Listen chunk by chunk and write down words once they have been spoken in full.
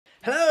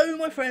Hello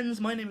my friends,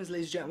 my name is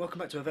LaZeR and welcome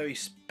back to a very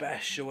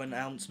special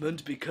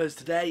announcement because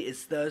today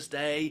is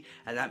Thursday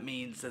and that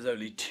means there's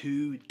only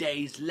 2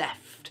 days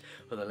left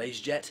for the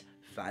LaZeR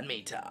fan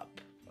meetup.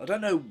 I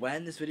don't know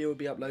when this video will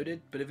be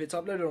uploaded, but if it's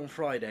uploaded on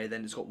Friday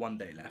then it's got 1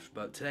 day left,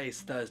 but today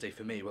is Thursday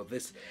for me. Well,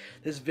 this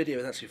video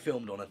is actually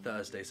filmed on a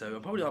Thursday, so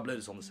I'll probably upload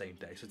this on the same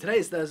day. So today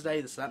is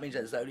Thursday, so that means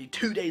that there's only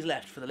 2 days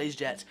left for the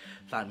LaZeR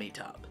fan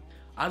meetup.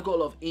 I've got a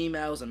lot of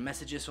emails and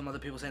messages from other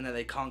people saying that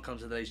they can't come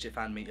to the LaZeR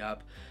fan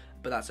meetup.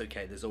 But that's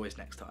okay, there's always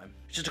next time.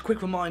 Just a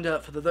quick reminder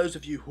for those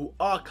of you who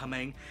are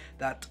coming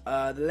that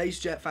the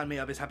LaZeR fan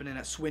meetup is happening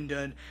at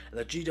Swindon at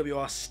the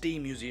GWR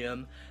Steam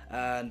Museum,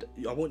 and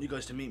I want you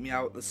guys to meet me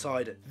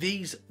outside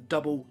these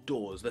double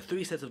doors, the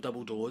 3 sets of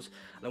double doors,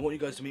 and I want you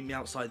guys to meet me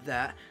outside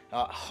there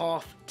at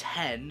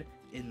 10:30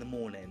 in the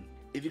morning.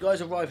 If you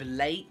guys arrive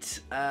late,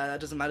 that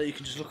doesn't matter, you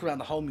can just look around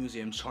the whole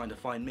museum trying to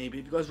find me, but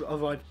if you guys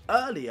arrive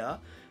earlier,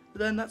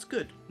 then that's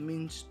good. It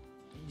means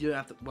you don't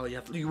have to, well,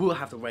 you will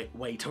have to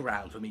wait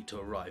around for me to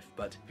arrive,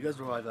 but if you guys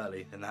arrive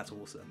early, then that's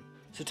awesome.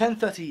 So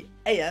 10:30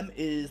 AM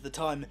is the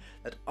time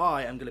that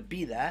I am going to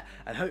be there,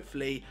 and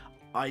hopefully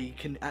I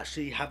can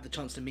actually have the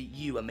chance to meet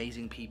you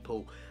amazing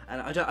people. And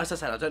as I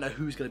said, I don't know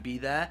who's going to be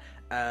there.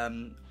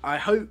 I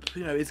hope,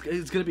 you know, it's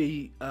going to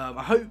be,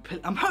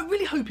 I'm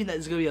really hoping that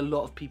there's going to be a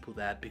lot of people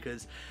there,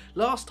 because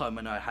last time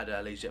when I had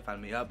a LaZeR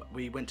fan meetup,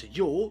 we went to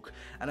York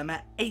and I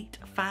met 8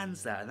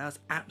 fans there, and that was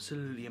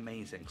absolutely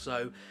amazing.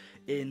 So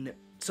in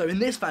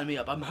this fan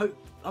meetup,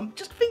 I'm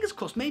just fingers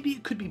crossed, maybe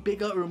it could be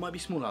bigger or it might be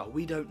smaller,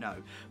 we don't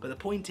know. But the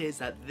point is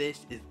that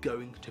this is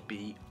going to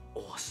be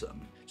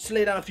awesome. Just to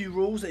lay down a few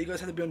rules that you guys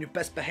have to be on your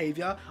best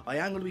behaviour. I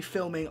am going to be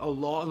filming a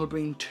lot. I'm going to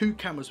bring 2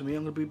 cameras with me.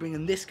 I'm going to be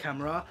bringing this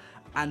camera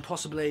and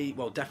possibly,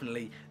 well,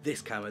 definitely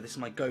this camera. This is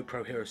my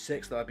GoPro Hero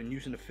 6 that I've been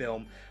using to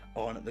film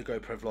on the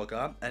GoPro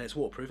Vlogger, and it's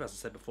waterproof, as I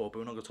said before, but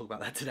we're not going to talk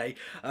about that today.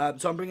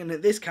 So I'm bringing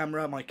this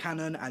camera, my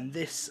Canon, and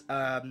this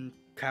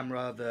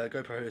camera, the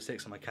GoPro Hero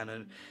 6 and my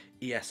Canon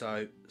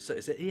ESO. So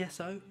is it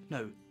ESO?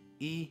 No,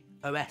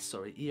 EOS,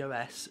 sorry,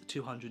 EOS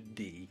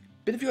 200D.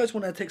 But if you guys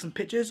want to take some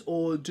pictures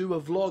or do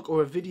a vlog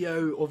or a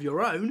video of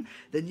your own,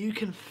 then you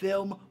can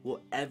film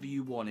whatever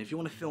you want. If you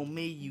want to film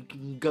me, you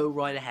can go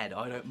right ahead,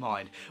 I don't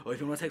mind. Or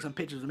if you want to take some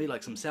pictures of me,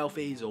 like some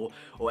selfies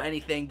or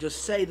anything,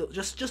 just say that,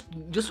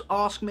 just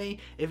ask me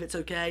if it's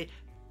okay.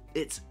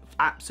 It's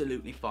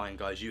absolutely fine,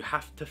 guys. You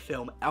have to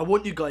film. I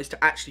want you guys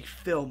to actually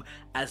film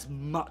as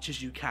much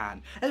as you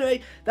can.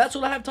 Anyway, that's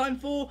all I have time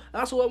for.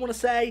 That's all I want to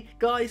say.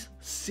 Guys,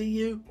 see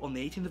you on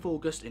the 18th of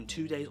August in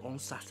 2 days on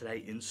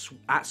Saturday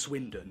at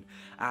Swindon.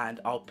 And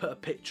I'll put a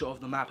picture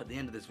of the map at the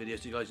end of this video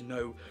so you guys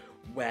know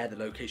where the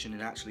location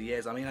it actually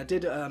is. I mean, I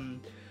did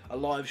a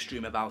live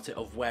stream about it,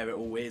 of where it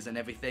all is and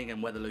everything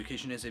and where the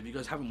location is. If you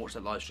guys haven't watched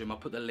that live stream, I'll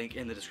put the link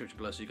in the description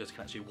below so you guys can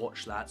actually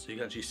watch that, so you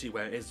can actually see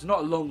where it is. It's not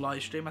a long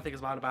live stream, I think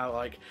it's about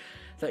like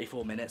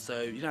 34 minutes,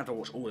 so you don't have to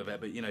watch all of it,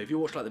 but you know, if you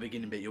watch like the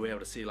beginning bit, you'll be able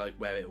to see like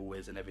where it all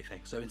is and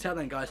everything. So until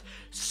then, guys,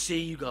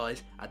 see you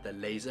guys at the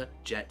LaZeR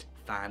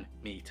fan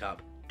meetup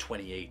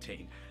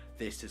 2018.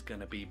 This is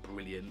gonna be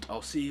brilliant.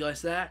 I'll see you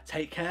guys there.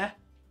 Take care.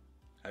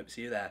 Hope to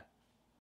see you there.